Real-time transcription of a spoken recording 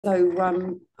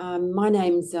My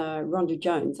name's Rhonda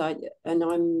Jones, and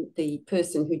I'm the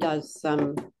person who does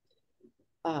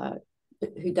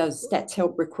stats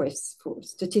help requests for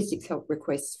statistics help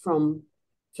requests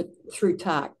through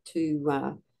TARC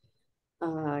to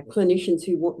clinicians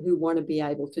who want to be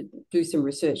able to do some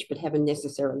research but haven't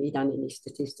necessarily done any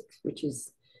statistics, which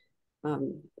is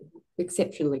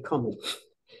exceptionally common.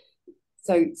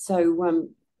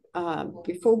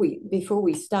 Before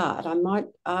we start, I might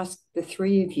ask the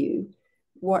three of you,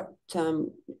 what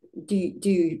do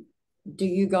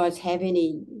you guys have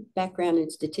any background in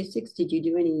statistics? Did you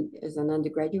do any as an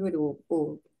undergraduate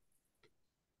or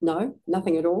no,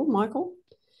 nothing at all? Michael,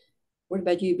 what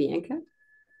about you, Bianca?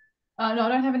 No, I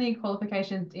don't have any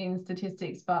qualifications in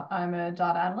statistics, but I'm a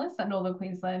data analyst at Northern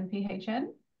Queensland PHN.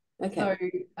 Okay. So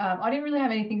I didn't really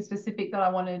have anything specific that I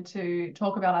wanted to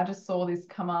talk about. I just saw this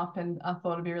come up and I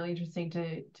thought it'd be really interesting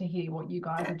to hear what you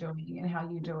guys are doing and how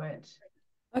you do it.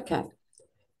 Okay.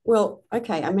 Well,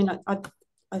 okay. I mean, I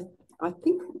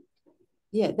think,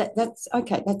 yeah, that's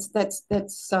okay.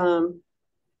 That's an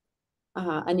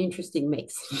interesting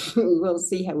mix. We'll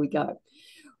see how we go.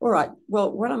 All right.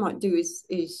 Well, what I might do is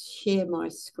share my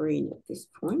screen at this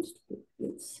point.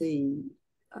 Let's see.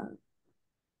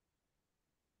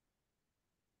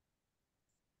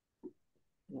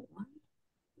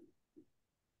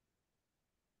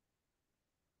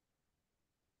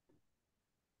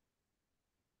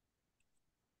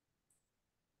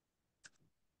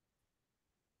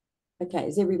 Okay,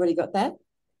 has everybody got that?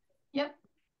 Yep.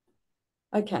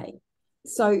 Okay,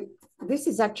 so this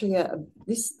is actually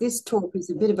this talk is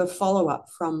a bit of a follow-up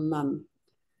from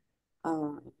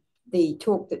the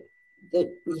talk that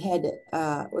we had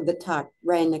or the TARC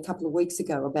ran a couple of weeks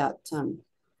ago about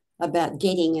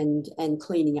getting and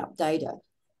cleaning up data.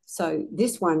 So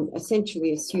this one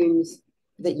essentially assumes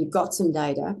that you've got some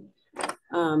data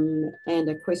and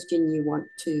a question you want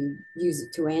to use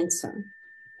it to answer,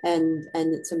 and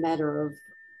it's a matter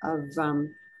of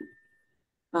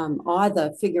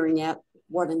either figuring out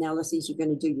what analyses you're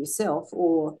going to do yourself,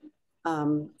 or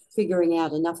figuring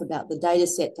out enough about the data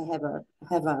set to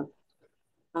have a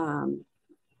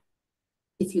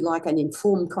if you like, an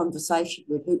informed conversation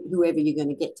with whoever you're going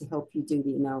to get to help you do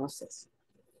the analysis.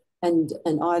 And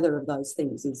either of those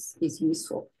things is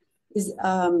useful.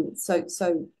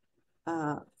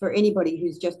 For anybody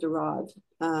who's just arrived,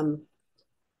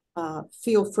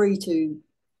 feel free to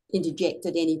interject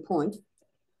at any point,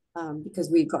 because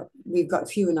we've got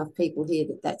few enough people here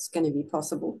that's going to be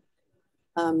possible.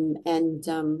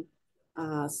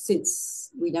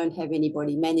 Since we don't have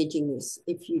anybody managing this,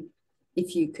 if you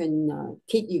can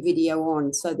keep your video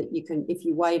on so that you can, if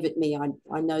you wave at me, I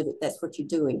know that that's what you're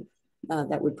doing.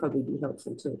 That would probably be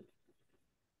helpful too.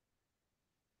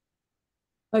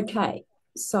 Okay,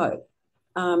 so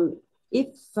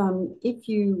if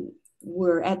you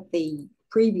were at the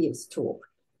previous talk,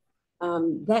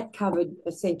 that covered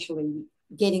essentially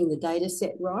getting the data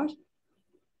set right.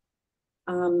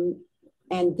 And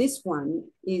this one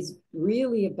is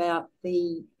really about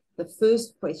the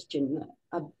first question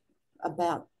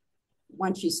about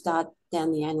once you start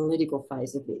down the analytical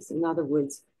phase of this. In other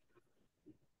words,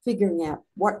 figuring out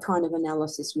what kind of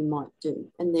analysis you might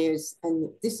do. And this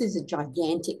is a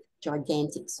gigantic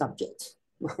subject,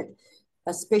 right?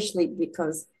 Especially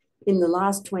because in the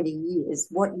last 20 years,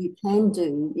 what you can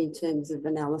do in terms of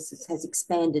analysis has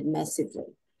expanded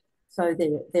massively. So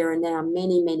there are now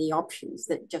many options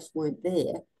that just weren't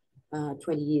there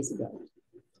 20 years ago.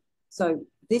 So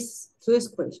this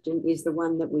first question is the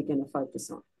one that we're going to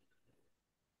focus on.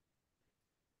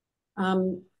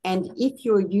 And if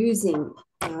you're using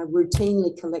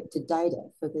routinely collected data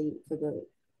for the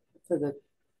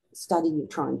study you're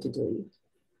trying to do,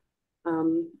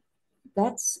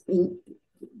 that's in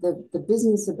the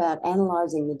business about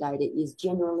analysing the data is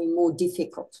generally more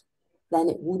difficult than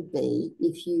it would be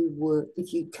if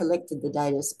you collected the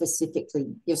data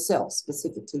specifically yourself,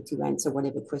 specifically to answer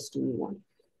whatever question you want.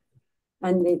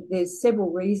 And there's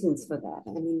several reasons for that.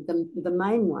 I mean, the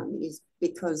main one is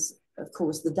because, of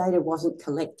course, the data wasn't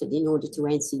collected in order to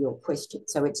answer your question.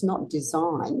 So it's not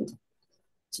designed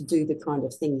to do the kind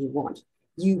of thing you want.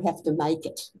 You have to make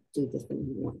it do the thing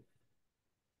you want.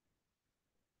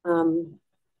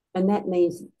 And that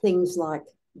means things like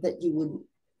that you would,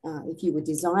 if you were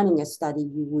designing a study,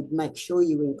 you would make sure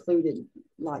you included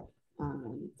like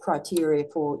criteria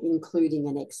for including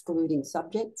and excluding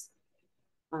subjects.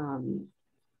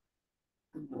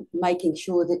 Making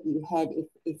sure that you had,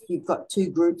 if you've got two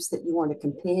groups that you want to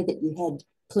compare, that you had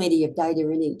plenty of data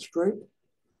in each group.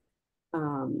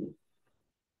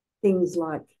 Things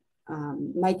like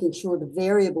making sure the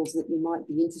variables that you might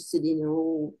be interested in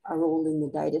are all in the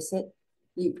data set.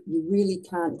 You really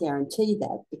can't guarantee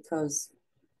that because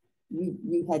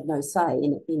you had no say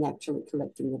in actually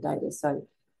collecting the data. So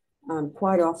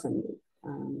quite often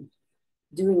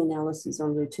doing analysis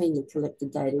on routinely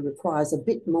collected data requires a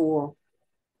bit more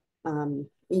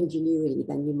ingenuity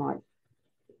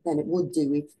than it would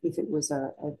do if it was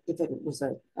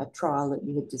a trial that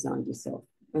you had designed yourself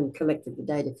and collected the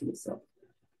data for yourself.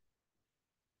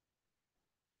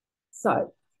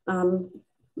 So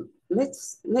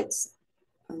let's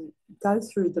go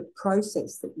through the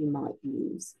process that you might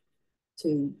use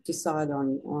to decide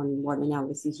on what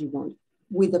analysis you want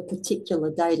with a particular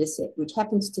data set, which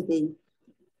happens to be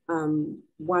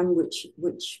one which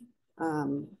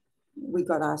we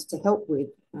got asked to help with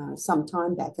some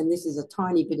time back, and this is a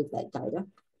tiny bit of that data,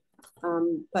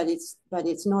 but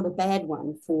it's not a bad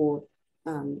one for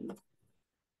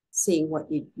seeing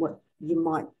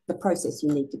the process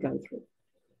you need to go through.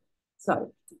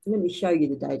 So let me show you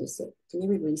the data set. Can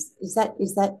everybody, is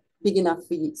that big enough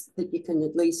for you that you can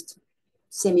at least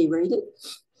semi-read it?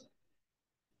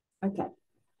 Okay.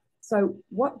 So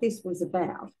what this was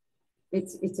about,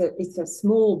 it's a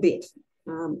small bit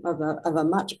of a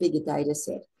much bigger data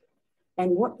set.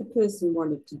 And what the person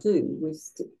wanted to do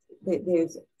was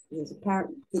there's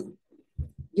apparent,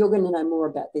 you're going to know more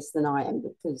about this than I am,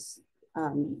 because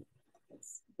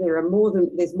there's more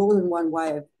than one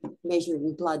way of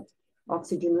measuring blood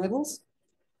oxygen levels.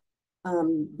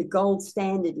 The gold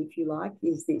standard, if you like,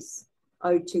 is this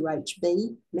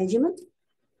O2HB measurement.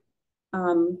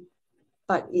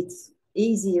 But it's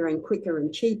easier and quicker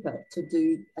and cheaper to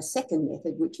do a second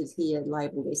method, which is here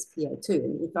labeled SpO2.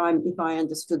 And if I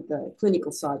understood the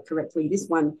clinical side correctly, this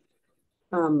one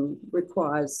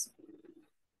requires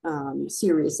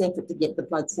serious effort to get the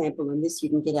blood sample, and this you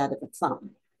can get out of a thumb.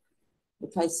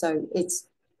 Okay, so it's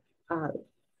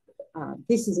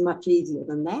this is much easier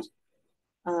than that.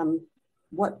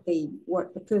 What the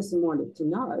person wanted to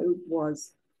know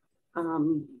was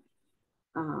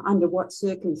under what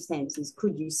circumstances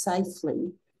could you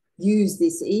safely use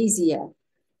this easier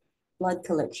blood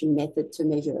collection method to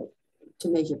measure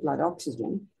blood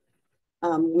oxygen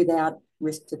without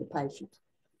risk to the patient.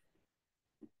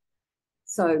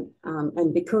 So,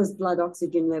 and because blood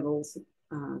oxygen levels,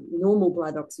 normal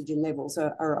blood oxygen levels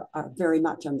are very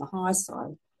much on the high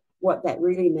side, what that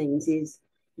really means is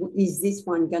this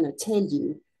one going to tell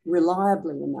you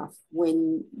reliably enough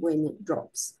when it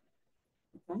drops?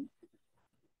 Okay.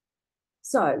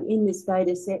 So in this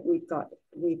data set, we've got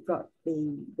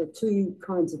the two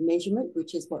kinds of measurement,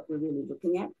 which is what we're really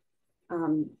looking at.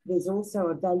 There's also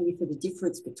a value for the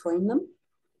difference between them,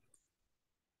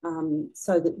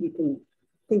 so that you can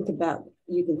think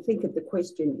of the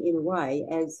question in a way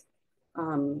as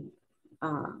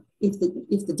if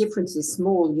the difference is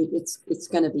small, it's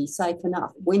going to be safe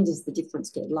enough. When does the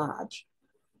difference get large,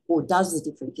 or does the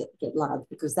difference get large?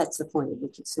 Because that's the point at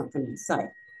which it's not going to be safe.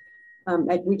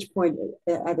 At which point,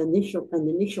 at an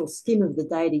initial skim of the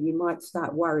data, you might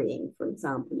start worrying, for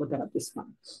example, about this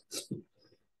one.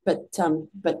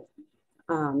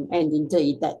 And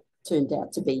indeed, that turned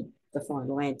out to be the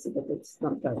final answer, but let's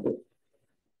not go there.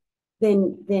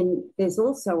 Then there's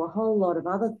also a whole lot of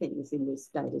other things in this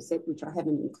data set, which I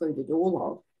haven't included all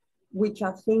of, which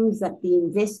are things that the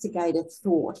investigator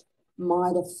thought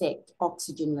might affect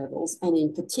oxygen levels, and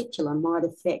in particular might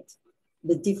affect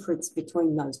the difference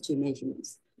between those two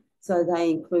measurements. So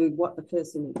they include what the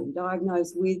person had been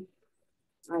diagnosed with,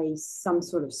 some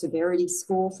sort of severity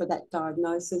score for that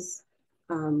diagnosis,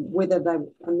 whether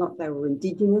or not they were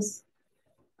Indigenous,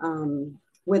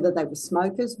 whether they were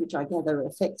smokers, which I gather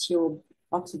affects your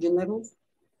oxygen levels,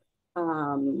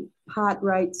 heart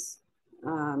rates,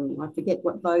 I forget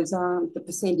what those are, the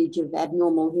percentage of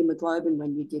abnormal hemoglobin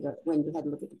when you had a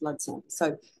look at the blood sample.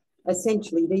 So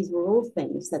essentially, these were all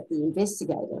things that the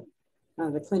investigator,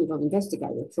 the clinical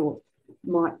investigator, thought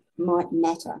might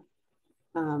matter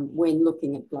when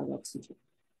looking at blood oxygen.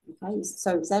 Okay,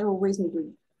 so is that all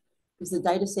reasonably? Is the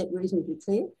data set reasonably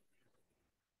clear?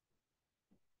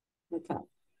 Okay.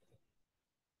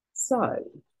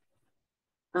 So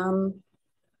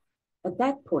at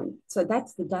that point, so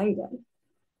that's the data.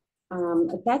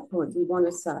 At that point, we want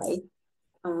to say,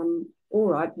 all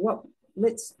right,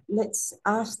 let's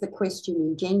ask the question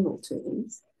in general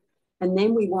terms, and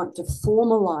then we want to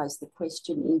formalize the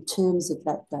question in terms of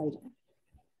that data.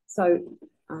 So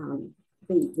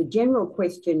the general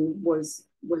question was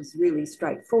really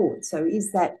straightforward. So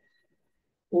is that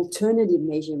alternative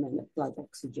measurement of blood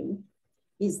oxygen,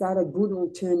 is that a good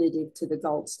alternative to the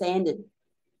gold standard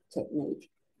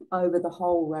technique over the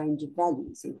whole range of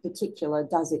values? In particular,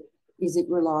 does it is it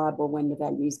reliable when the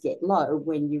values get low,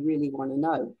 when you really want to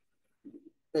know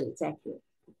that it's accurate?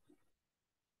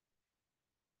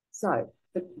 So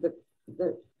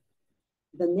the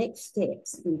next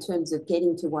steps in terms of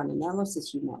getting to one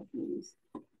analysis you might use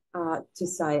are to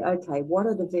say, okay, what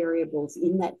are the variables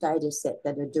in that data set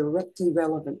that are directly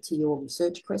relevant to your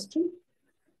research question?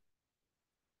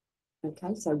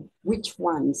 Okay, so which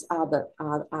ones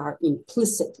are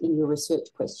implicit in your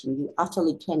research question? You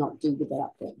utterly cannot do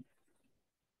without them.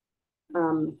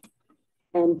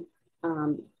 And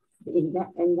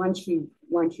once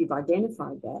you've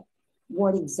identified that,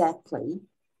 what exactly,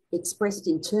 expressed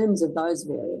in terms of those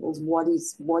variables, what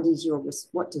does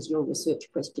your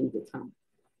research question become?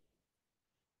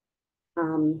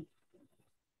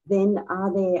 Then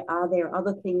are there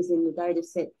other things in the data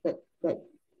set that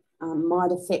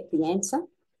might affect the answer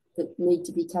that need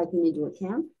to be taken into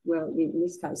account? Well, in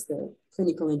this case, the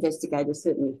clinical investigator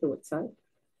certainly thought so.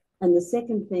 And the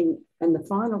second thing, and the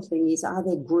final thing is, are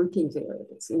there grouping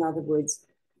variables? In other words,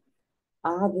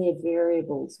 are there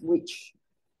variables which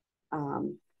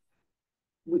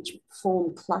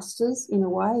form clusters in a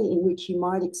way in which you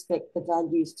might expect the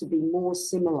values to be more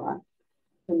similar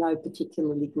for no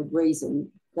particularly good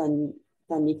reason than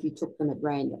if you took them at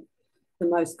random? The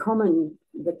most common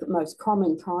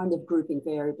kind of grouping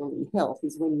variable in health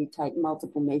is when you take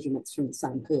multiple measurements from the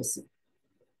same person,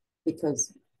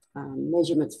 because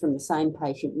measurements from the same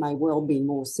patient may well be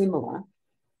more similar,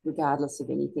 regardless of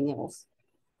anything else,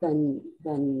 than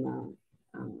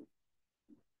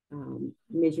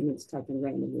measurements taken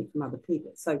randomly from other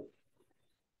people. So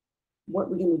what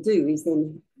we're going to do is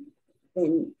then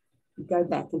go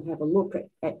back and have a look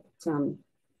at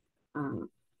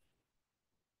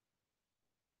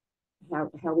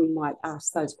how we might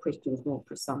ask those questions more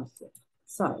precisely.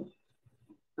 So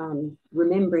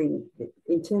remembering that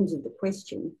in terms of the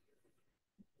question,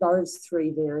 those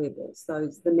three variables,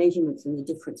 the measurements and the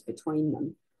difference between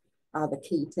them are the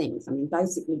key things. I mean,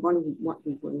 basically what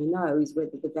we want to know is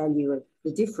whether the value of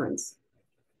the difference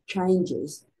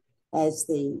changes as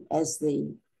the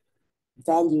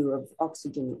value of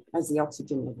oxygen, as the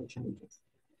oxygen level changes.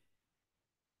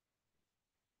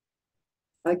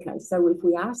 Okay, so if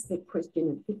we ask the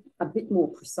question a bit more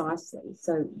precisely,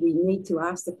 so we need to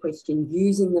ask the question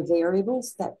using the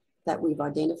variables that we've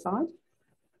identified.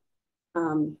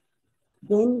 Then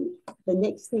the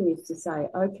next thing is to say,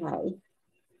 okay,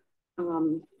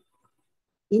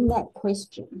 in that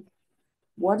question,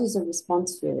 what is a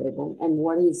response variable and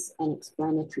what is an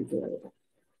explanatory variable?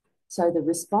 So the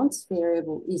response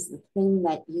variable is the thing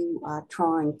that you are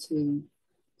trying to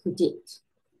predict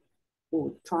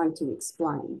or trying to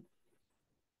explain.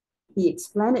 The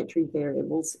explanatory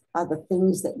variables are the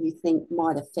things that you think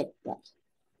might affect that.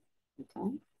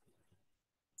 Okay.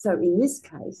 So in this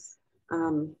case,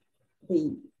 and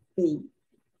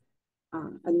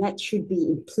that should be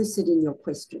implicit in your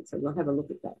question. So we'll have a look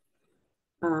at that.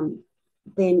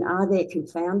 Then are there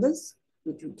confounders,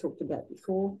 which we talked about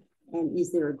before, and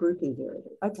is there a grouping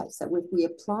variable? Okay, so if we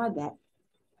apply that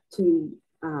to,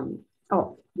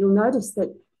 you'll notice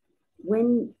that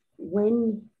when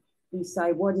we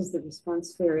say what is the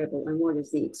response variable and what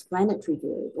is the explanatory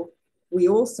variable, we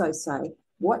also say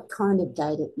what kind of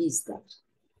data is that?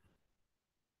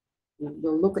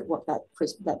 We'll look at what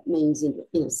that means in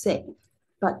a sec.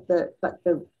 But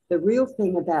the real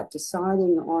thing about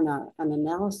deciding on an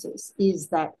analysis is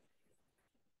that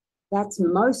that's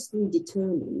mostly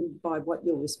determined by what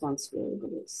your response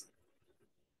variable is.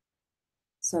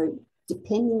 So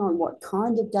depending on what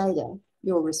kind of data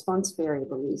your response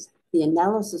variable is, the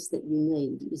analysis that you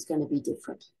need is going to be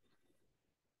different.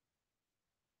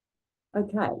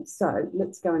 Okay, so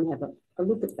let's go and have a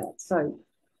look at that. So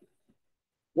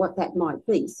what that might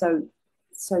be. So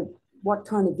what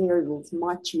kind of variables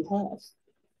might you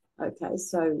have? Okay,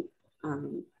 so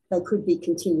they could be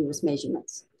continuous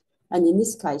measurements. And in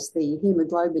this case, the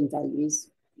hemoglobin values,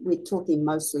 we're talking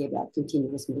mostly about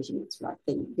continuous measurements, right?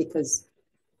 Because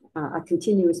a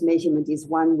continuous measurement is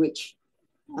one which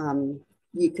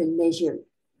you can measure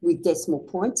with decimal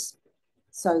points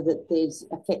so that there's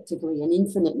effectively an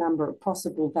infinite number of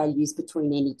possible values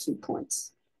between any 2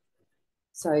 points.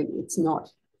 So it's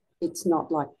not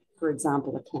like, for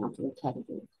example, a count or a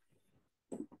category.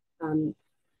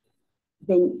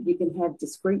 Then you can have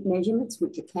discrete measurements,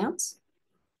 which are counts.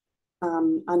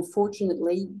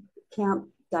 Unfortunately, count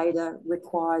data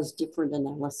requires different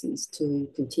analyses to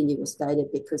continuous data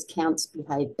because counts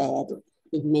behave badly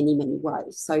in many, many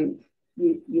ways. So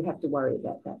you have to worry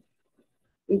about that.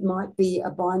 It might be a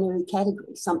binary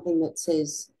category, something that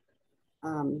says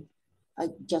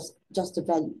just a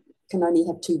value, can only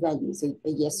have two values, a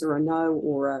yes or a no,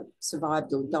 or a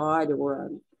survived or died, or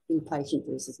an inpatient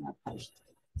versus an outpatient.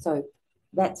 So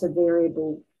that's a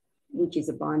variable which is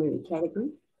a binary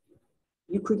category.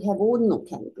 You could have ordinal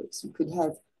categories. You could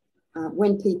have,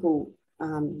 when people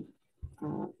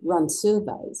run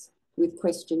surveys with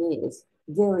questionnaires,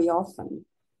 very often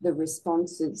the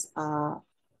responses are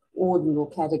ordinal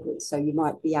categories. So you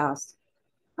might be asked,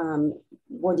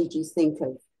 what did you think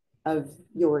of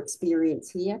your experience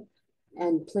here?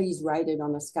 And please rate it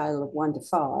on a scale of 1 to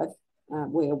 5,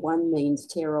 where 1 means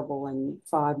terrible and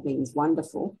 5 means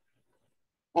wonderful.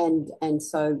 And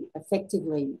so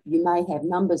effectively, you may have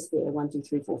numbers there, 1, 2,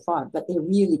 3, 4, 5, but they're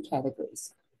really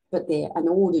categories, but they're an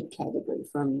ordered category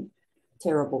from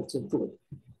terrible to good.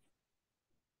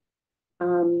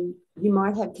 You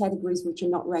might have categories which are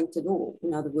not ranked at all.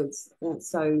 In other words, you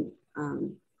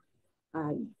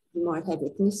might have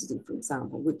ethnicity, for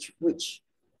example, which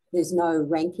there's no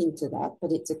ranking to that,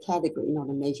 but it's a category, not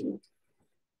a measurement.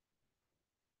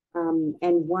 And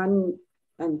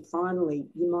finally,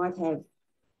 you might have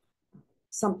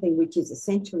something which is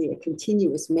essentially a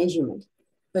continuous measurement,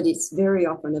 but it's very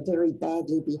often a very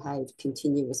badly behaved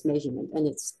continuous measurement. And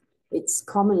it's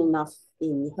common enough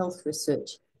in health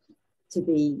research to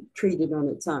be treated on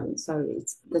its own. So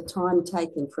it's the time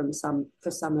taken for some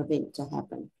event to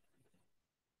happen.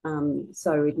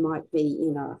 So it might be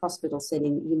in a hospital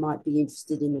setting, you might be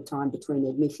interested in the time between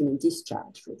admission and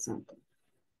discharge, for example.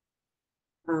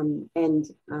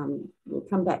 We'll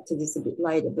come back to this a bit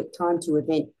later, but time to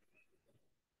event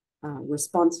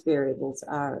response variables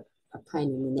are a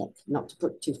pain in the neck, not to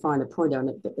put too fine a point on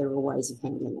it, but there are ways of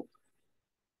handling it.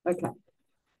 Okay,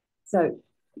 so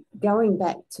going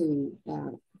back to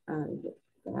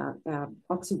our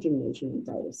oxygen measurement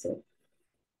data set,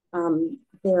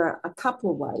 there are a couple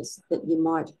of ways that you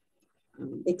might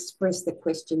express the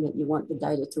question that you want the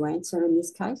data to answer in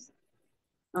this case.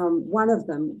 One of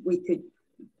them,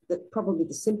 probably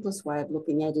the simplest way of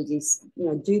looking at it is,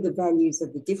 do the values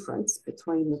of the difference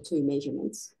between the two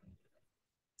measurements,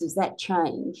 does that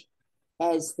change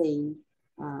as the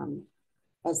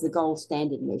gold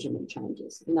standard measurement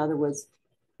changes? In other words,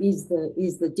 does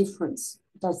the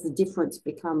difference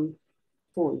become,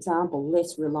 for example,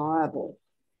 less reliable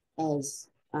as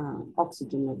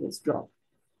oxygen levels drop?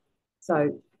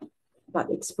 So, but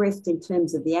expressed in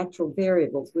terms of the actual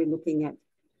variables, we're looking at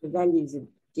the values of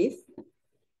diff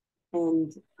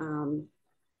and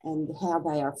how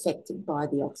they are affected by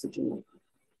the oxygen level.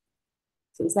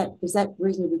 So is that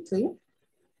reasonably clear? Is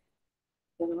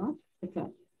that all right? Okay.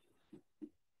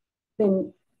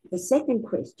 Then the second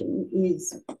question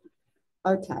is,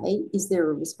 okay, is there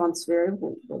a response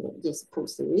variable? Well, yes, of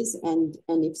course there is. And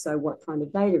if so, what kind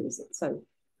of data is it? So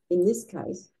in this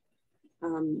case,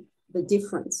 the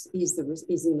difference is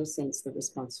in a sense the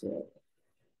response variable.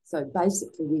 So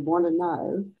basically, we want to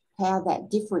know how that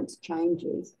difference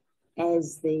changes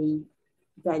as the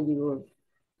value of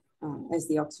as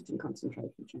the oxygen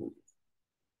concentration changes.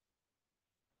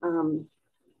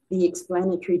 The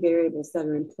explanatory variables that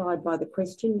are implied by the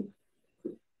question,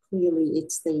 clearly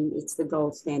it's the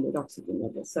gold standard oxygen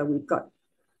level. So we've got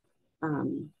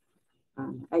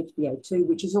HbO2,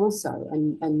 which is also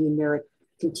a numeric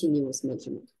continuous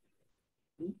measurement.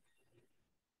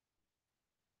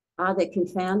 Are there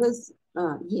confounders?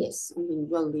 Yes. I mean,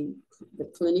 well, the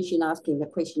clinician asking the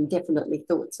question definitely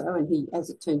thought so. And he, as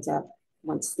it turns out,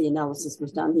 once the analysis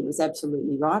was done, he was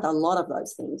absolutely right. A lot of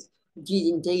those things did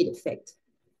indeed affect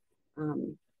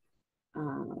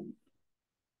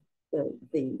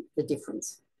the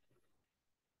difference.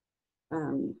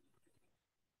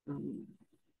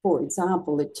 For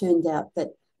example, it turned out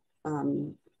that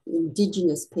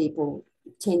Indigenous people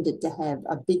tended to have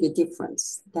a bigger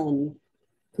difference than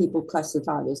people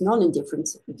classified as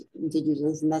non-Indigenous,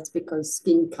 and that's because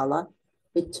skin colour,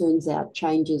 it turns out,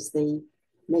 changes the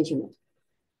measurement.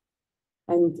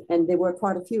 And there were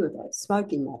quite a few of those.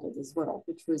 Smoking mattered as well,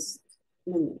 which was,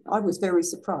 I was very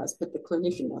surprised, but the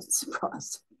clinician wasn't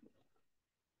surprised.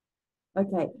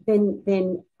 Okay,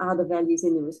 then are the values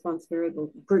in the response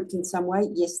variable grouped in some way?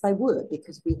 Yes, they were,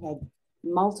 because we had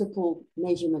multiple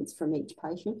measurements from each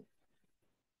patient.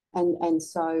 And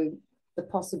so the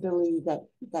possibility that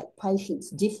patients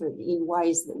differed in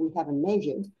ways that we haven't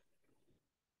measured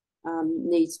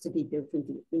needs to be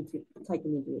taken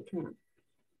into account.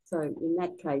 So in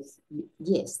that case,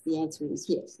 yes, the answer is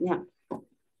yes. Now,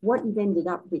 what you've ended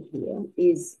up with here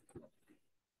is,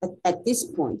 at this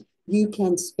point, you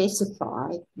can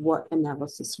specify what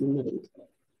analysis you need.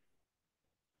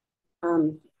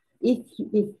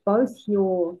 If both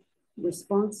your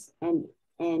response and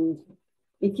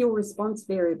if your response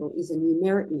variable is a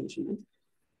numeric measurement,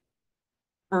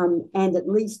 and at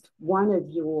least one of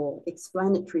your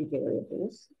explanatory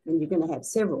variables, and you're going to have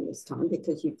several this time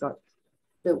because you've got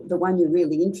the one you're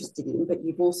really interested in, but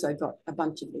you've also got a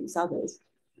bunch of these others.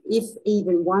 If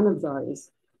even one of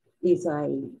those is a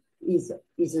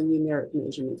numeric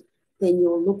measurement, then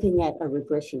you're looking at a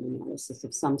regression analysis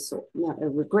of some sort. Now, a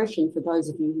regression, for those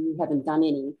of you who haven't done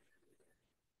any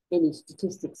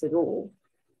statistics at all,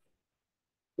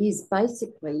 is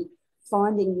basically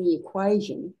finding the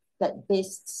equation that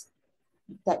best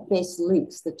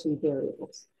links the two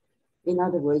variables. In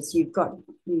other words, you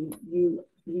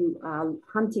are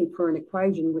hunting for an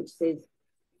equation which says,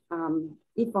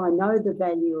 if I know the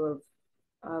value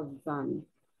of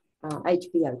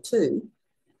HBO2,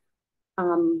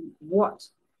 what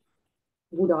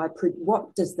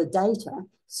does the data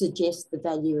suggest the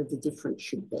value of the difference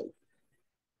should be?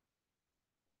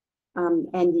 And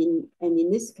in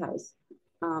this case,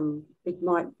 it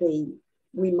might be,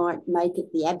 we might make it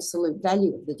the absolute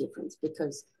value of the difference,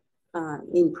 because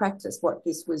in practice, what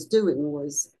this was doing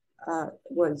was as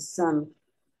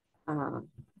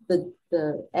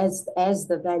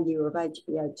the value of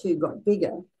HBO2 got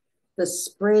bigger, the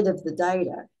spread of the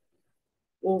data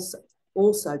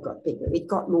also got bigger. It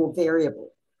got more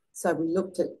variable. So we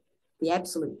looked at the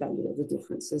absolute value of the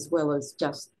difference as well as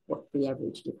just what the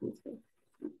average difference was.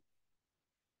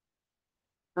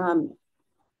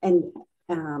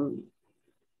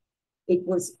 It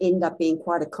ended up being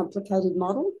quite a complicated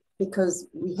model because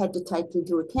we had to take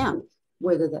into account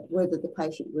whether the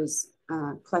patient was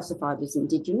classified as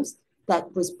Indigenous.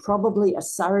 That was probably a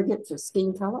surrogate for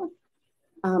skin colour,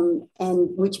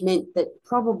 and which meant that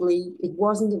probably it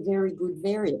wasn't a very good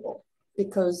variable,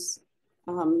 because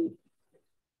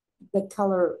the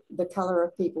colour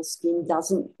of people's skin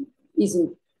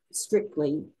isn't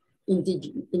strictly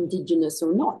Indigenous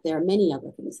or not. There are many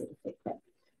other things that affect that.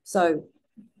 So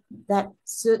that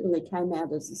certainly came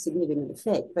out as a significant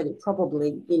effect, but it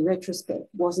probably, in retrospect,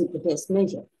 wasn't the best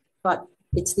measure. But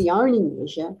it's the only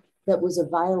measure that was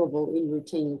available in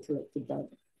routinely collected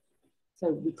data.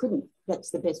 So we couldn't,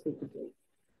 that's the best we could do.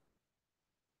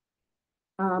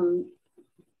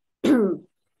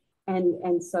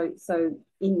 And so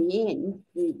in the end,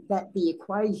 the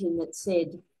equation that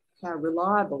said how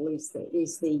reliable is the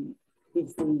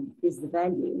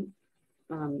value,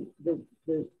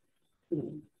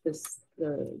 does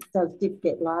dip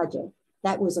get larger?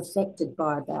 That was affected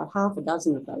by about half a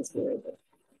dozen of those variables.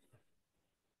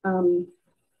 And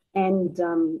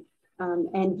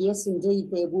yes,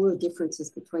 indeed, there were differences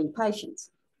between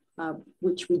patients,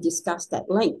 which we discussed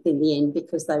at length in the end,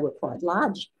 because they were quite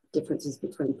large differences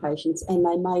between patients, and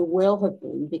they may well have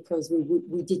been because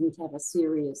we didn't have a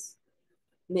serious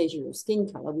measure of skin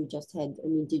colour. We just had an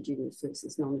Indigenous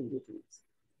versus non-Indigenous.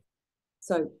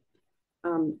 So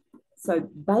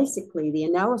basically, the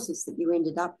analysis that you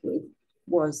ended up with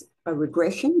was a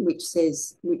regression, which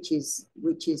is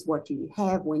what you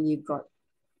have when you've got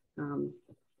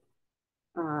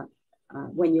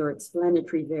when your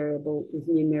explanatory variable is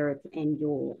numeric and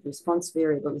your response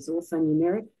variable is also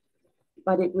numeric.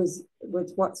 But it was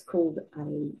what's called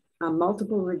a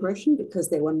multiple regression, because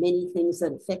there were many things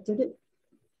that affected it.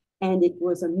 And it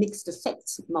was a mixed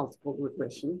effects multiple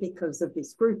regression because of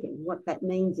this grouping. What that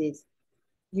means is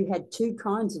you had two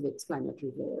kinds of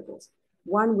explanatory variables.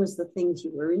 One was the things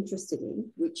you were interested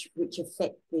in, which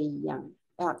affect the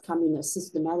outcome in a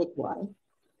systematic way.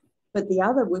 But the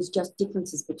other was just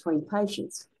differences between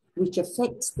patients, which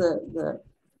affects the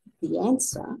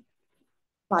answer,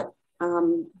 but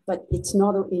it's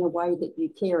not in a way that you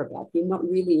care about. You're not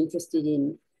really interested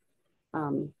in,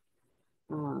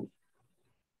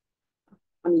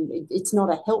 I mean, it's not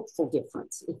a helpful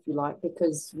difference, if you like,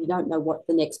 because you don't know what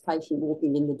the next patient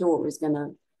walking in the door is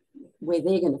where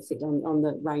they're going to fit on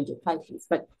the range of patients.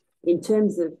 But in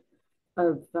terms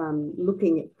of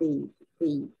looking at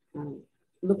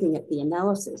the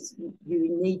analysis, you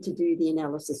need to do the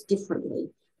analysis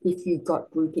differently if you've got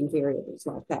grouping variables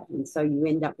like that. And so you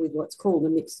end up with what's called a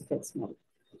mixed effects model.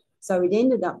 So it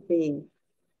ended up being,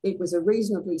 it was a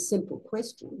reasonably simple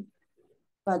question,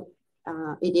 but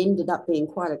it ended up being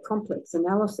quite a complex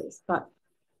analysis. But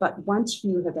once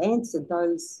you have answered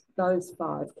those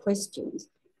 5 questions,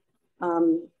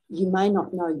 you may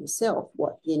not know yourself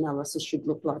what the analysis should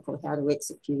look like or how to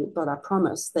execute it, but I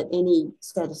promise that any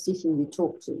statistician you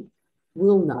talk to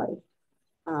will know,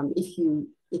 if you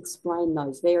explain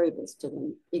those variables to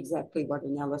them, exactly what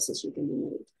analysis you're going to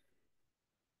need.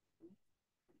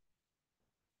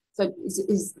 So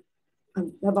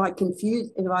have I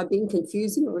been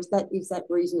confusing, or is that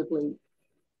reasonably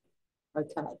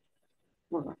okay?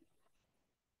 All right.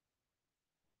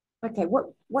 Okay,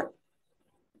 what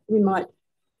we might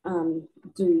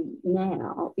do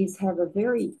now is have a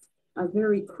very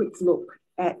quick look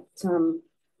at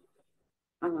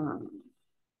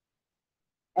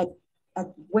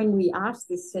when we ask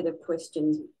this set of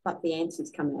questions, but the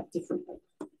answers come out differently.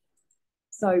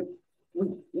 So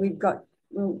we'll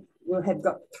have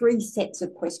got 3 sets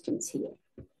of questions here.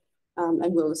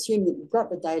 And we'll assume that you've got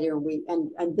the data,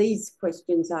 and these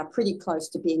questions are pretty close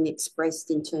to being expressed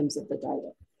in terms of the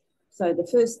data. So the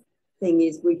first thing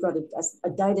is we've got a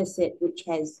data set which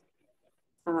has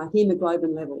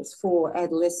hemoglobin levels for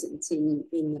adolescents in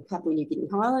the Papua New Guinea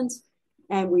highlands,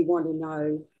 and we want to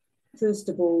know, first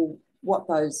of all, what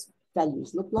those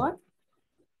values look like,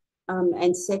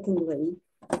 and secondly,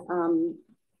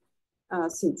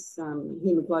 since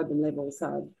hemoglobin levels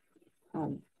are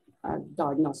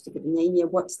diagnostic of anemia,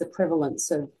 what's the prevalence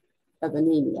of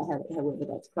anemia, however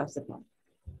that's classified.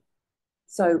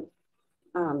 So,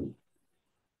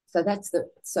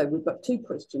 so we've got 2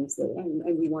 questions there,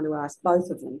 and we want to ask both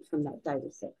of them from that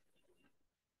data set.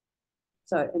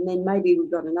 So, and then maybe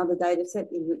we've got another data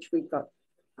set in which we've got,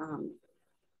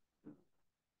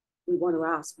 we want to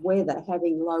ask whether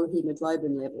having low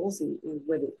hemoglobin levels and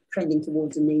whether trending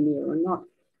towards anemia or not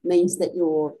means that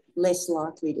you're less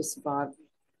likely to survive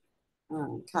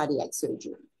cardiac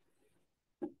surgery.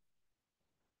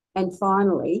 And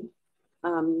finally,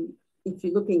 if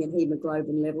you're looking at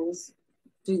hemoglobin levels,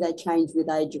 do they change with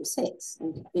age or sex?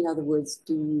 And in other words,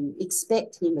 do you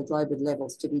expect hemoglobin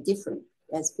levels to be different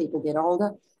as people get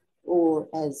older, or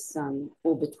as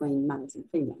or between males and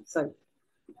females? So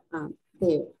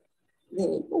they're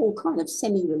all kind of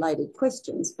semi-related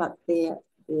questions, but they're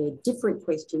different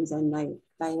questions, and they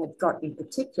have got, in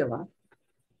particular,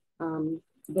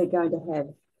 they're going to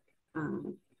have,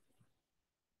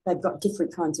 they've got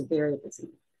different kinds of variables in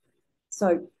it.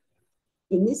 So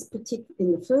in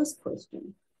the first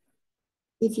question,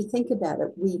 if you think about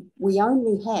it, we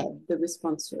only have the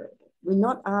response variable. We're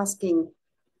not asking,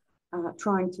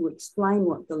 trying to explain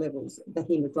what the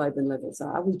hemoglobin levels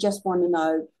are. We just want to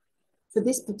know, for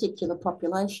this particular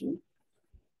population,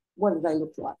 what do they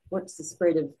look like? What's the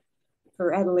spread of,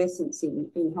 for adolescents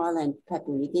in highland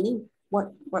Papua New Guinea,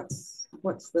 what does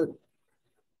that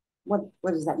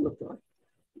look like?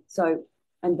 So,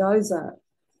 and those are,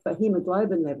 for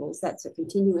hemoglobin levels, that's a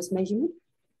continuous measurement.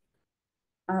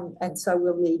 And so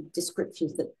we'll need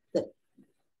descriptions that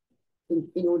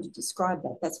in order to describe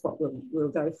that, that's what we'll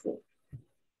go for.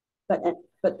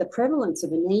 But the prevalence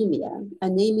of anemia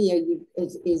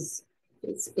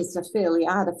it's a fairly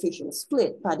artificial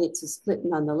split, but it's a split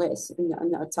nonetheless. You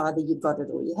know, it's either you've got it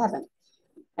or you haven't.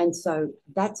 And so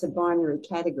that's a binary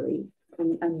category,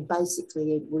 and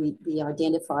basically it will be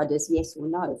identified as yes or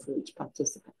no for each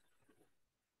participant.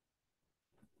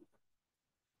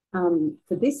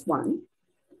 For this one,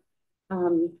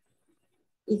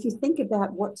 if you think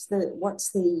about what's the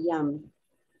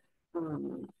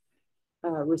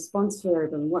response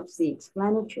variable and what's the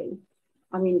explanatory,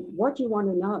 I mean, what you want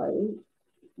to know,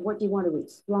 what you want to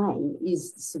explain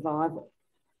is the survival.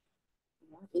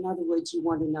 In other words, you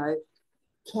want to know,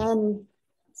 can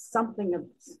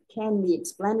the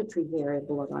explanatory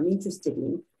variable that I'm interested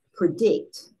in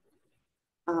predict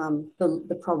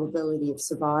the probability of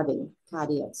surviving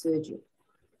cardiac surgery?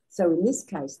 So in this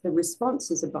case, the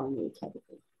response is a binary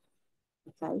category,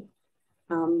 okay?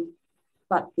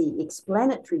 But the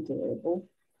explanatory variable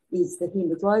is the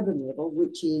hemoglobin level,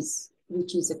 which is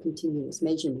a continuous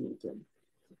measurement again.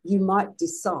 You might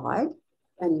decide,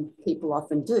 and people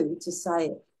often do, to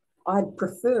say, I'd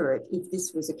prefer it if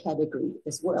this was a category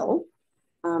as well,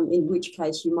 in which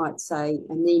case you might say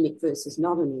anemic versus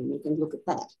not anemic and look at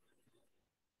that.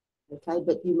 Okay,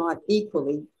 but you might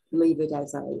equally leave it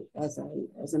as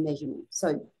a measurement.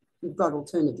 So you've got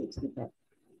alternatives with that.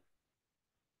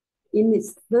 In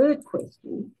this third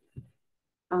question,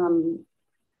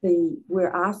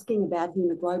 we're asking about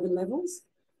hemoglobin levels.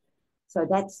 So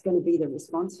that's going to be the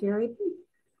response variable.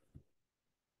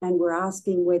 And we're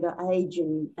asking whether age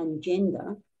and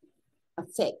gender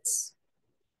affects,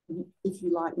 if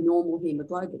you like, normal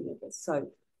hemoglobin levels.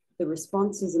 So the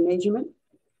response is a measurement,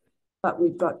 but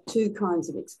we've got 2 kinds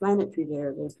of explanatory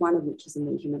variables, one of which is a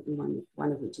measurement and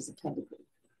one of which is a category.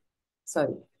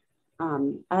 So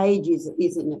age is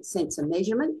in a sense a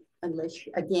measurement, unless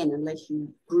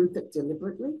you group it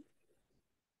deliberately.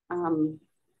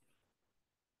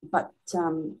 But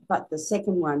the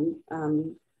second one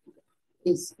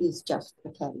is just a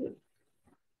category.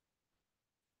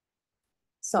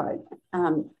 So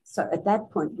at that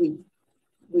point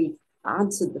we've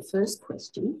answered the first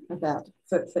question about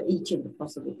for each of the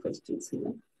possible questions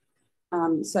here.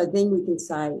 So then we can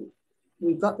say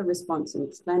we've got the response and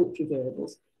explanatory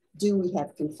variables. do we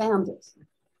have confounders?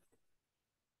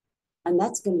 And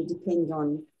that's going to depend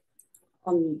on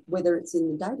whether it's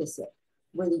in the data set,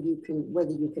 whether you can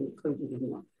include it or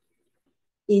not.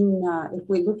 If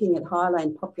we're looking at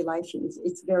highland populations,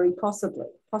 it's very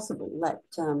possible that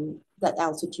that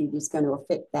altitude is going to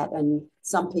affect that, and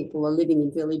some people are living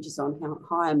in villages on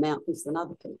higher mountains than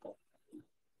other people.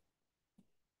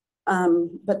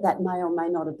 But that may or may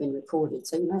not have been recorded,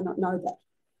 so you may not know that.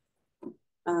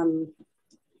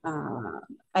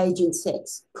 Age and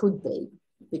sex could be,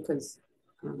 because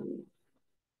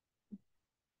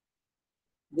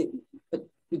but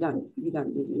you don't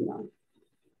really know.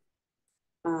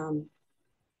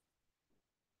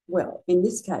 Well, in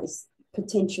this case,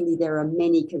 potentially there are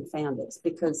many confounders,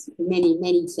 because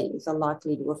many things are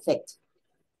likely to affect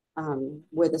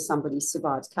whether somebody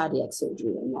survives cardiac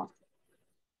surgery or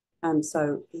not.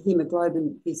 So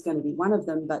hemoglobin is going to be one of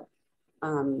them, but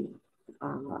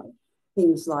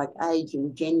things like age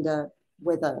and gender,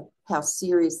 how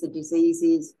serious the disease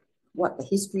is, what the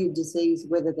history of disease,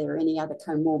 whether there are any other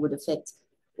comorbid effects,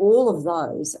 all of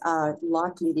those are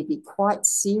likely to be quite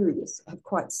serious, have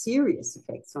quite serious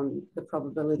effects on the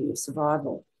probability of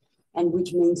survival. And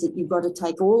which means that you've got to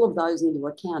take all of those into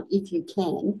account if you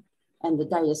can, and the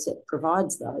data set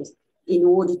provides those, in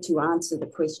order to answer the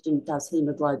question, does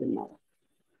hemoglobin matter?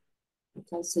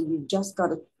 Okay, so you've just got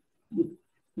to,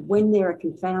 when there are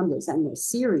confounders and they're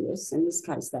serious, in this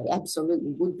case they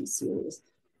absolutely would be serious,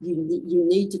 you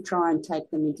need to try and take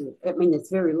them into, I mean, it's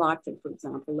very likely, for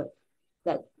example,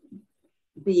 that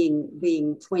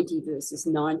being 20 versus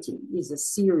 90 is a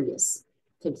serious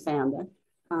confounder,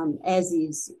 as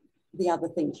is the other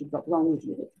things you've got wrong with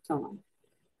you at the time,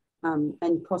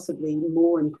 and possibly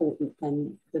more important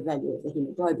than the value of the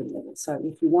hemoglobin level. So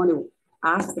if you want to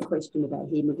ask the question about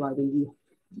hemoglobin,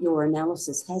 your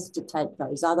analysis has to take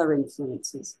those other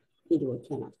influences into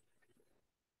account.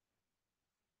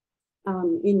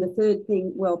 In the third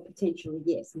thing, well, potentially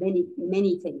yes,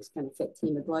 many things can affect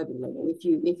hemoglobin level. If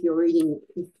you're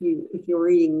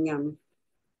eating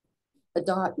a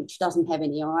diet which doesn't have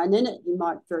any iron in it, you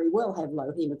might very well have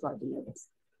low hemoglobin levels.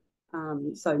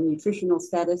 So nutritional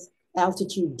status,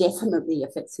 altitude definitely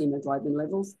affects hemoglobin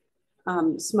levels.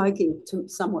 Smoking,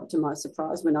 somewhat to my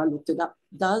surprise when I looked it up,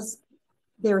 does.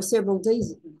 There are several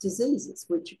diseases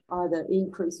which either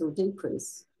increase or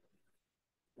decrease,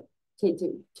 tend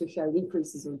to show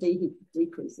increases or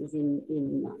decreases in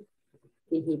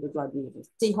hemoglobin levels.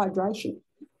 Dehydration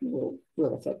will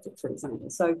affect it, for example.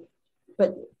 So,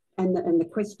 but and the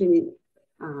question is,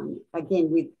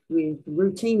 again, with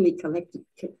routinely collected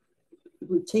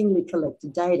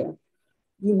data,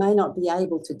 you may not be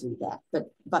able to do that,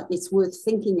 but it's worth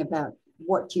thinking about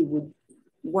what you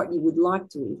would like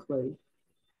to include,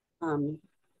 to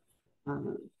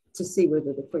see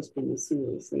whether the question is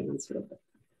seriously answerable.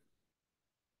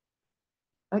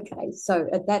 Okay, so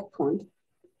at that point,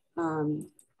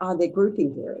 are there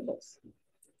grouping variables?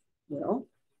 Well,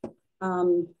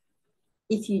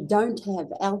 if you don't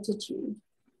have altitude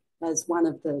as part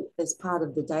of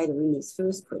the data in this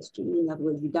first question, in other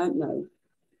words, you don't know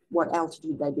what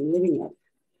altitude they've been living at,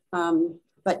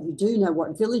 but you do know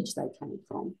what village they came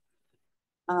from,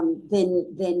 then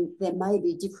there may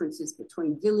be differences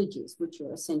between villages, which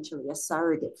are essentially a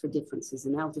surrogate for differences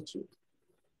in altitude.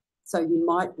 So you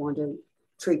might want to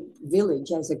treat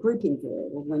village as a grouping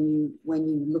variable when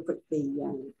you look at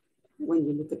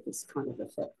this kind of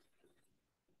effect.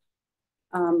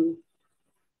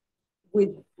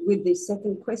 With the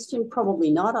second question, probably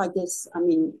not. I guess, I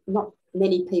mean, not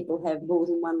many people have more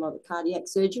than one lot of cardiac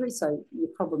surgery, so you're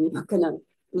probably not going to,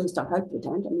 at least I hope you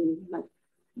don't. I mean,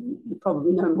 you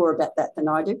probably know more about that than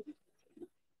I do.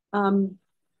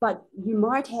 But you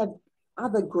might have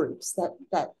other groups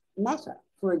that matter.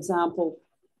 For example,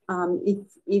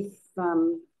 if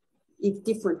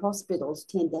different hospitals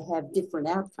tend to have different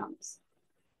outcomes,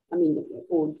 I mean,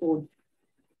 or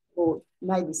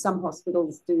maybe some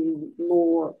hospitals do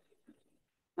more,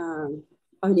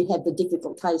 only have the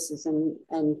difficult cases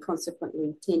and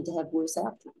consequently tend to have worse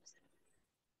outcomes.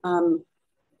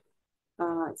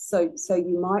 So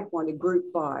you might want to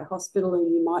group by hospital,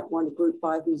 and you might want to group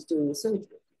by who's doing the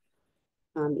surgery,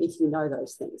 if you know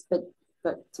those things. But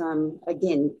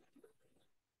again,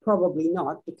 probably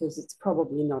not, because it's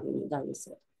probably not in the data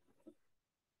set.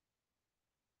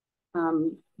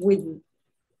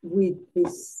 With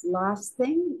this last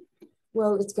thing,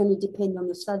 well, it's going to depend on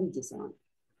the study design.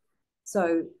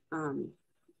 So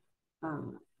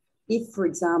if, for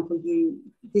example,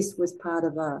 this was part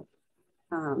of a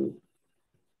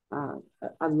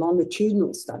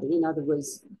longitudinal study, in other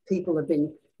words, people have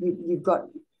been, you've got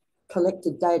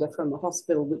collected data from a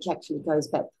hospital which actually goes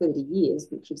back 30 years,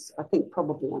 which is, I think,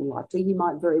 probably unlikely. You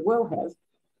might very well have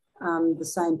the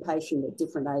same patient at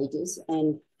different ages,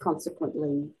 and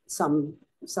consequently some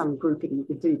grouping you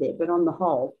could do there. But on the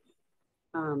whole,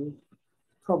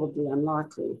 probably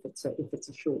unlikely if it's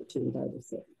a short-term data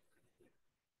set.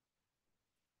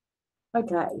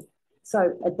 Okay,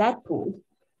 so at that point,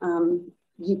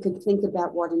 you could think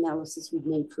about what analysis you'd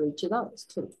need for each of those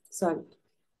too. So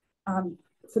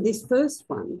for this first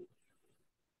one,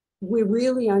 we're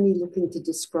really only looking to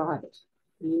describe it.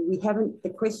 I mean, the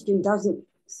question doesn't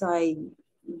say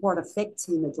what affects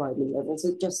hemoglobin levels,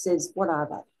 it just says what are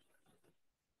they.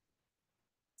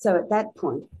 So at that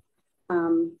point,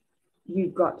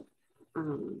 you've got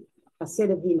a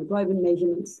set of hemoglobin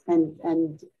measurements,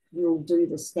 and you'll do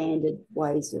the standard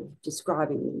ways of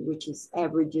describing them, which is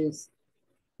averages,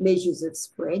 measures of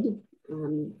spread,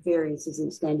 variances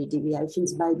in standard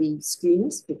deviations, maybe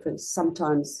skewness, because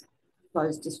sometimes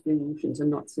those distributions are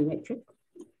not symmetric.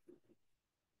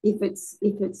 If it's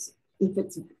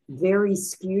very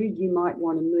skewed, you might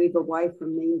want to move away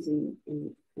from means and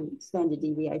standard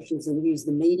deviations and use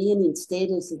the median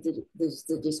instead as the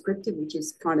descriptor, which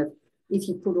is kind of, if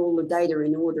you put all the data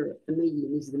in order, the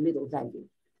median is the middle value.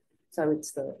 So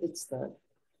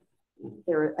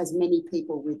there are as many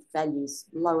people with values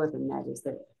lower than that as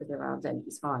there are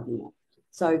values higher than that.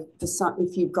 So for some,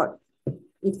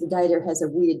 if the data has a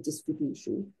weird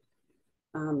distribution,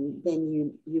 then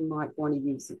you might want to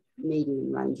use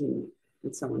median ranging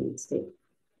and so on instead.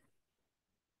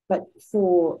 But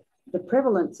for the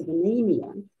prevalence of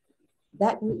anemia,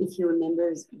 that, if you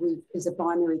remember, is a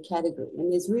binary category,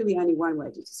 and there's really only one way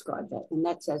to describe that, and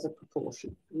that's as a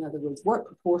proportion. In other words, what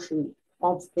proportion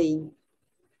of the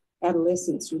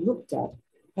adolescents you looked at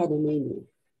had anemia.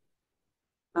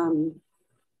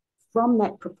 From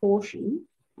that proportion,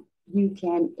 you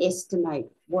can estimate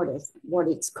what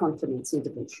its confidence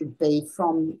interval should be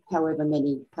from however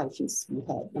many patients you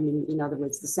had. I mean, in other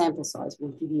words, the sample size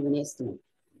will give you an estimate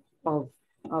of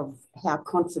how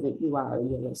confident you are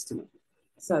in your estimate.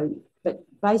 So, but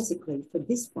basically for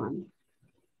this one,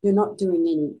 you're not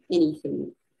doing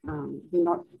anything. You're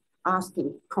not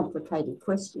asking complicated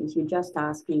questions. You're just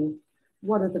asking,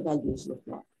 what do the values look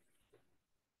like?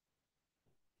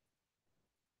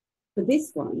 For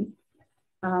this one,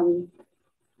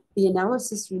 the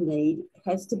analysis you need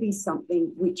has to be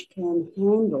something which can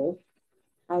handle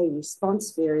a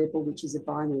response variable, which is a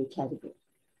binary category.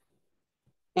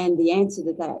 And the answer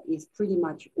to that is pretty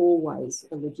much always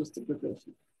a logistic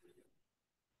regression.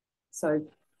 So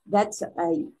that's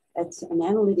an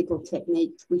analytical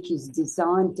technique which is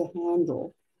designed to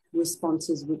handle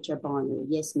responses which are binary,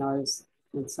 yes, no's,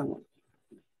 and so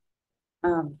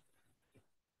on.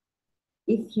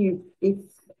 If you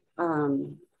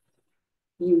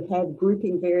have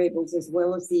grouping variables as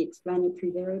well as the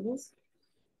explanatory variables,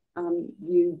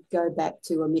 you go back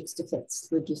to a mixed effects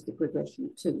logistic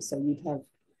regression too. So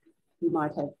you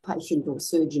might have patient or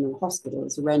surgeon or hospital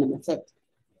as a random effect,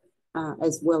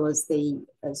 as well as the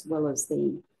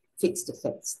fixed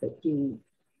effects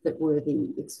that were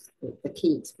the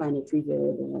key explanatory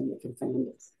variable and the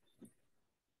confounders.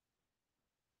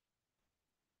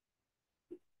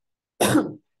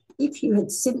 If you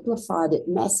had simplified it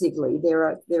massively,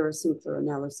 there are simpler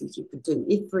analyses you could do.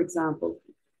 If, for example,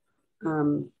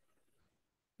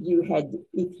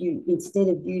 instead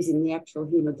of using the actual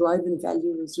hemoglobin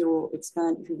value as your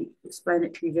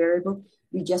explanatory variable,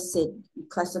 you just said you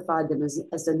classified them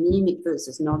as anemic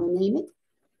versus non-anemic,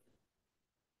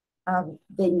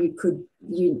 then you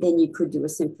could do a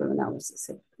simpler analysis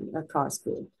of a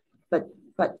chi-squared. But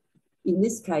in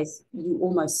this case, you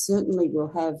almost certainly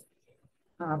will have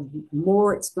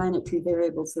more explanatory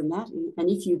variables than that. And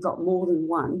if you've got more than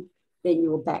one, then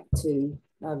you're back to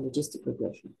logistic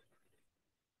regression.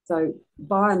 So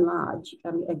by and large,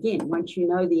 again, once you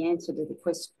know the answer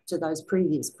to those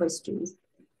previous questions,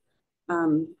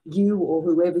 you or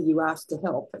whoever you ask to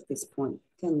help at this point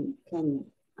can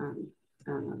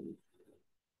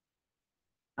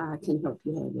help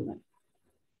you handle that.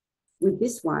 With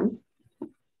this one,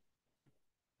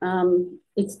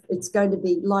 it's going to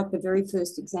be like the very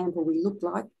first example we looked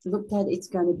at. It's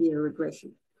going to be a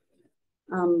regression,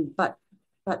 but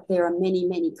there are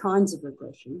many kinds of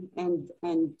regression, and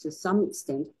to some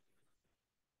extent,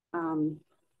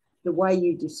 the way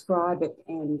you describe it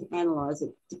and analyze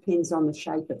it depends on the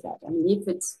shape of that. I mean,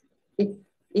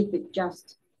 if it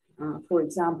just, for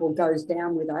example, goes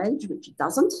down with age, which it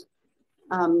doesn't,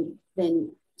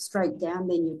 then straight down,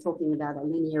 then you're talking about a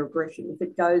linear regression. If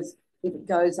it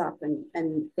goes up and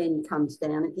then comes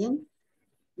down again,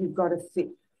 you've got to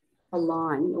fit a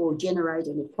line or generate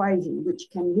an equation which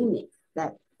can mimic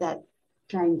that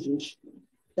change in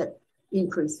that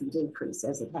increase and decrease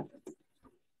as it happens.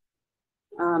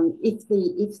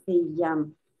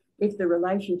 If the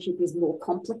relationship is more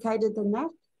complicated than that,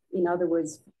 in other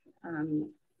words,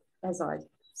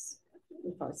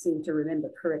 if I seem to remember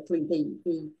correctly,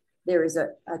 there is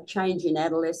a change in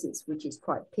adolescence which is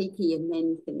quite peaky, and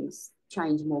then things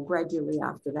change more gradually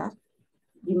after that.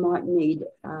 You might need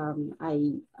a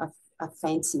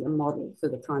fancier model for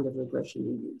the kind of regression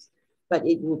you use, but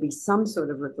it will be some sort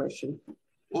of regression,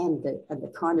 and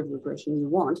the kind of regression you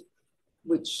want,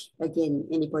 which again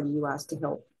anybody you ask to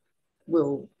help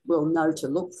will know to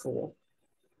look for,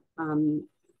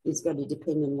 is going to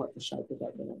depend on what the shape of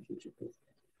that relationship is.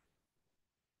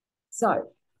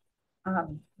 So,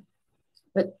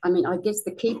 but I mean, I guess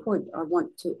the key point I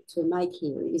want to make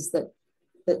here is that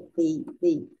the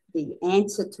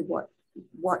answer to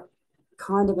what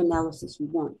kind of analysis you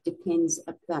want depends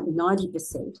about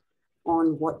 90%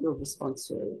 on what your response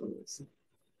variable is.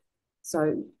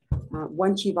 So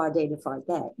once you've identified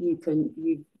that, you can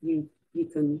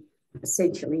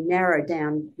essentially narrow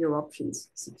down your options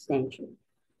substantially.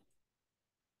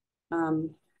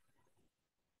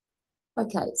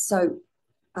 Okay, so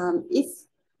if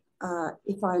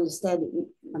I understand it,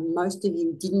 most of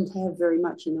you didn't have very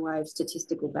much in the way of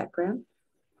statistical background.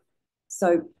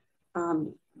 So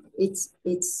it's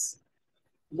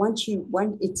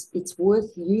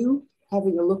worth you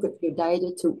having a look at your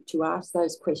data to ask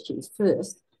those questions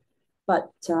first.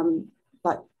 But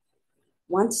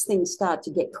once things start to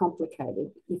get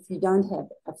complicated, if you don't have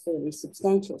a fairly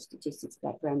substantial statistics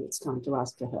background, it's time to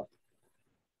ask for help.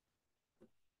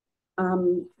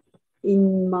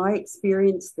 In my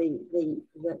experience, the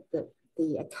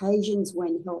occasions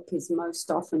when help is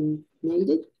most often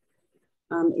needed,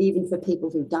 even for people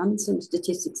who've done some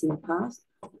statistics in the past,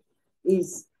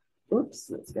 is, oops,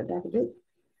 let's go back a bit.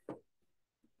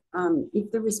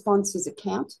 If the response is a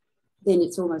count, then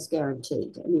it's almost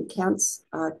guaranteed. I mean, counts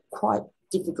are quite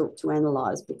difficult to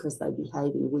analyse because they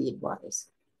behave in weird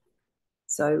ways.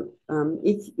 So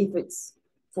if it's,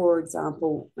 for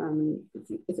example,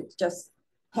 if it's just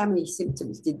how many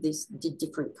symptoms did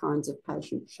different kinds of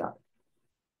patients show,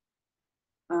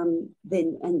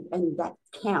 then and that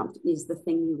count is the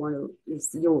thing you want to,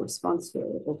 is your response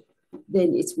variable,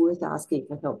 then it's worth asking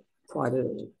for help quite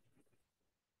early.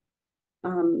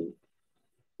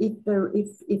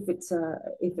 If it's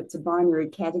a binary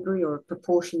category or a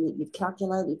proportion that you've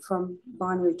calculated from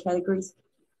binary categories,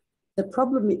 the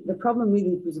problem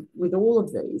with all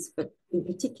of these, but in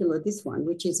particular this one,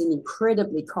 which is an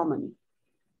incredibly common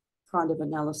kind of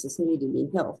analysis needed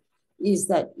in health, is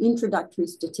that introductory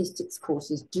statistics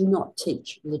courses do not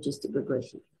teach logistic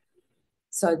regression.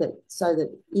 So that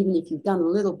even if you've done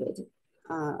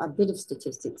a bit of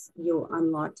statistics, you're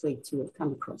unlikely to have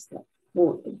come across that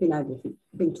or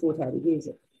been taught how to use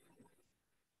it.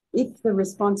 If the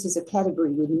response is a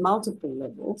category with multiple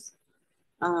levels,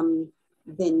 then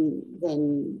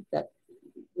that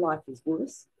life is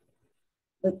worse.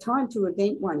 The time to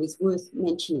event one is worth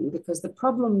mentioning because the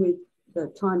problem with the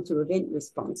time to event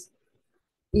response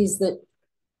is that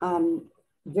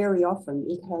very often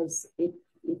the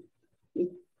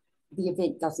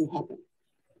event doesn't happen.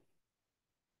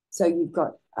 So you've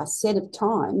got a set of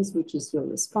times, which is your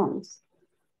response,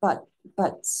 but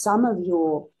some of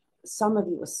your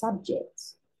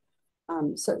subjects.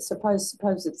 So suppose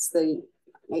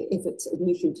if it's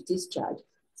admission to discharge,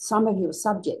 some of your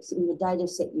subjects in the data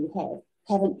set you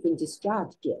haven't been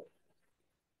discharged yet.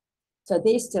 So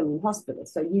they're still in hospital.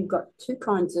 So you've got two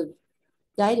kinds of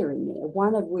data in there,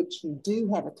 one of which you do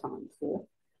have a time for,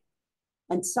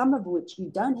 and some of which you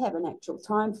don't have an actual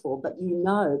time for, but you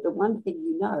know, the one thing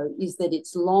you know is that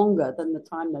it's longer than the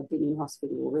time they've been in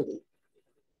hospital already.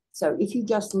 So if you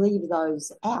just leave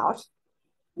those out,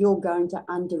 you're going to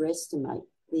underestimate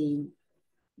the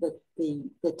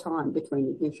time between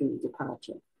admission and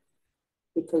departure,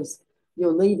 because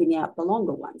you're leaving out the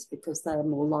longer ones because they are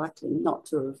more likely not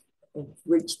to have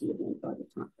reached the event by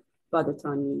the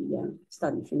time the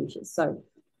study finishes. So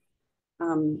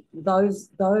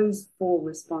those four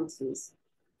responses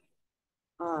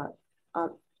are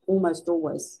almost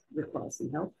always require some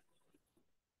help.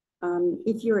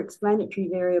 If your explanatory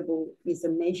variable is a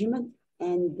measurement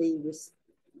and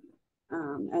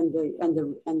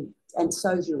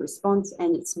so's your response,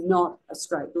 and it's not a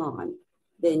straight line,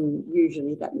 then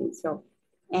usually that needs help.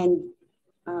 And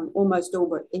almost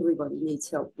everybody needs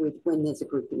help with when there's a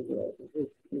grouping variable with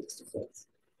mixed effects.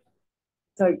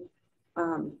 So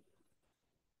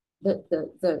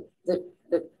the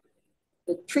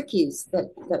trick is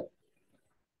that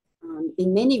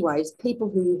in many ways, people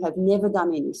who have never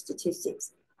done any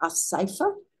statistics are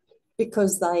safer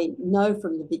because they know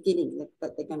from the beginning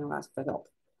that they're going to ask for help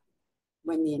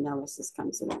when the analysis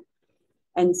comes along.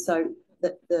 And so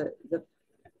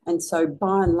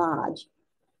by and large,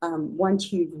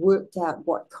 once you've worked out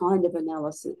what kind of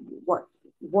analysis, what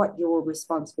your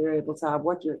response variables are,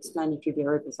 what your explanatory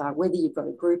variables are, whether you've got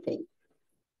a grouping,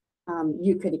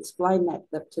 you can explain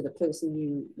that to the person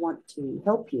you want to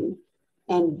help you,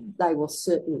 and they will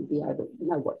certainly be able to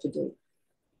know what to do.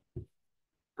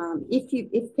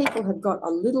 If people have got a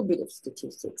little bit of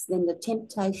statistics, then the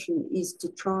temptation is to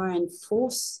try and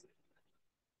force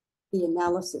the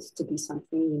analysis to be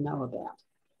something you know about.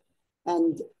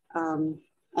 And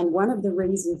one of the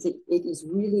reasons it is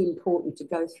really important to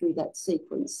go through that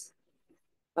sequence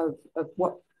of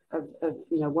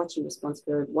what's your response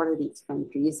variable, what are the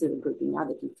explanatory, is there a grouping, are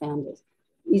there confounders,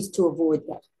 is to avoid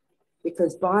that.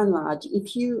 Because by and large,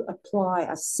 if you apply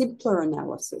a simpler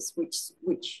analysis,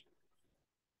 which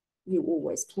you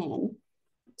always can,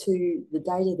 to the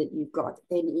data that you've got,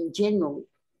 then in general,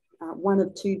 one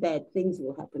of two bad things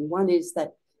will happen. One is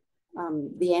that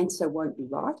the answer won't be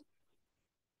right.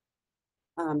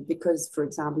 Because, for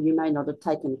example, you may not have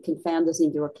taken confounders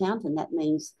into account, and that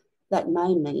may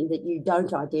mean that you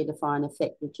don't identify an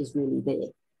effect which is really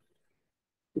there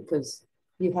because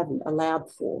you haven't allowed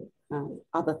for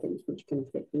other things which can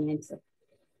affect the answer.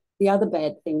 The other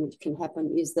bad thing which can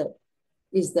happen is that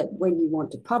when you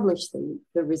want to publish the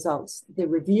results, the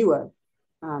reviewer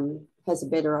has a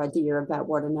better idea about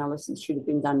what analysis should have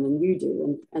been done than you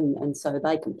do, and so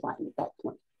they complain at that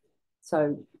point.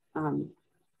 So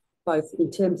both in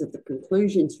terms of the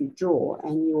conclusions you draw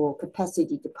and your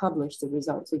capacity to publish the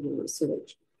results of your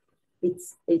research,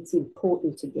 it's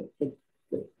important to get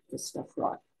the stuff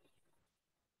right.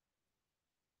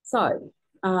 So,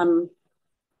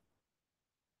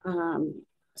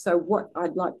 so what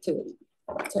I'd like to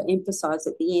emphasise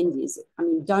at the end is, I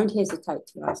mean, don't hesitate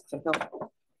to ask for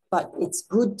help, but it's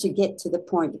good to get to the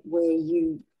point where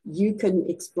you can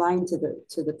explain to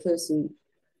the person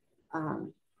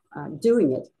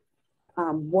doing it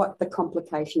what the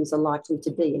complications are likely to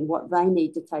be and what they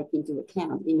need to take into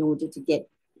account in order to get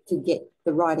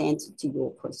the right answer to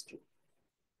your question.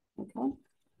 Okay.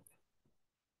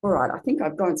 All right. I think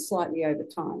I've gone slightly over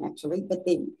time actually,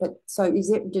 so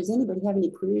does anybody have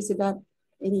any queries about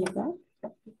any of that?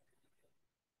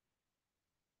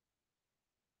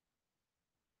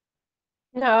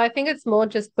 No, I think it's more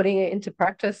just putting it into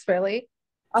practice, really.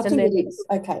 I think it is.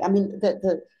 Okay. I mean,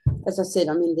 as I said,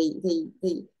 I mean,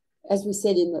 as we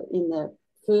said in the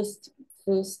first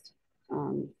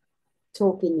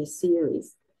talk in this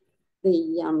series,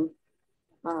 the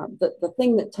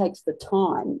thing that takes the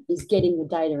time is getting the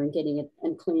data and getting it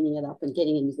and cleaning it up and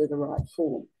getting it into the right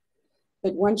form.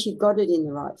 But once you've got it in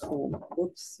the right form,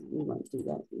 whoops, we won't do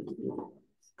that.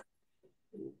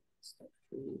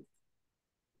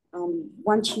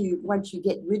 Once you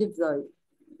get rid of those,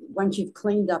 once you've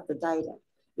cleaned up the data,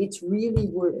 it's really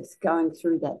worth going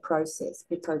through that process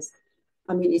because,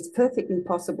 I mean, it's perfectly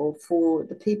possible for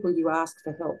the people you ask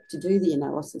for help to do the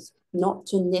analysis not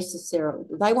to necessarily,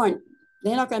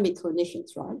 they're not going to be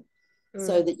clinicians, right?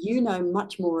 So that you know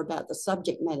much more about the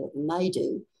subject matter than they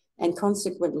do, and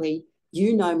consequently,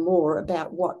 you know more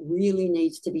about what really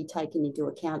needs to be taken into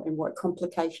account and what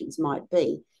complications might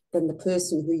be than the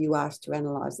person who you asked to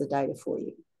analyse the data for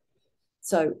you.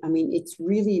 So, I mean, it's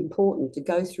really important to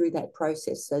go through that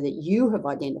process so that you have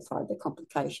identified the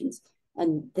complications,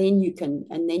 and then you can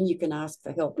ask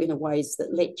for help in a ways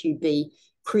that let you be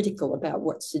critical about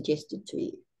what's suggested to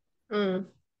you.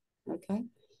 Okay,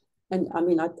 and I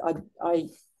mean,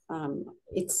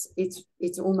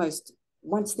 it's almost,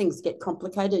 once things get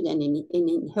complicated, and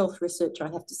in health research, I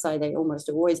have to say they almost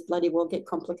always bloody well get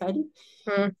complicated.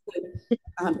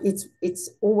 It's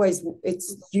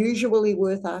usually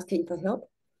worth asking for help,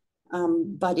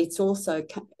 but it's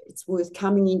worth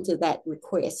coming into that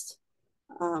request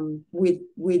with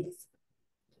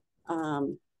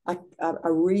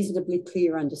a reasonably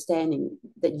clear understanding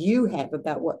that you have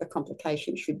about what the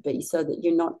complication should be, so that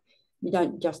you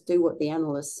don't just do what the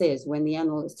analyst says when the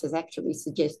analyst has actually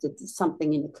suggested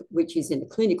something which is in a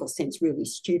clinical sense really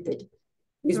stupid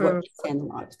is what gets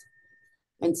analysed.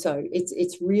 And so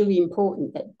it's really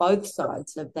important that both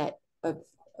sides of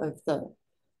the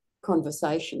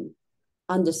conversation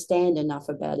understand enough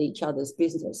about each other's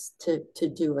business to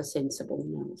do a sensible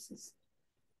analysis.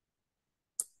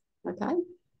 Okay?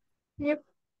 Yep.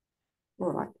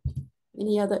 All right.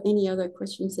 Any other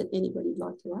questions that anybody'd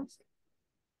like to ask?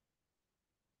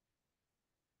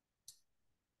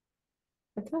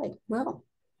 Okay, well,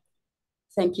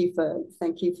 thank you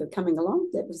for coming along.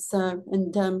 That was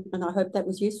and I hope that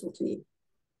was useful to you.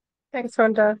 Thanks,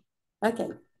 Rhonda. Okay.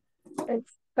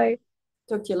 Thanks. Bye.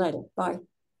 Talk to you later. Bye.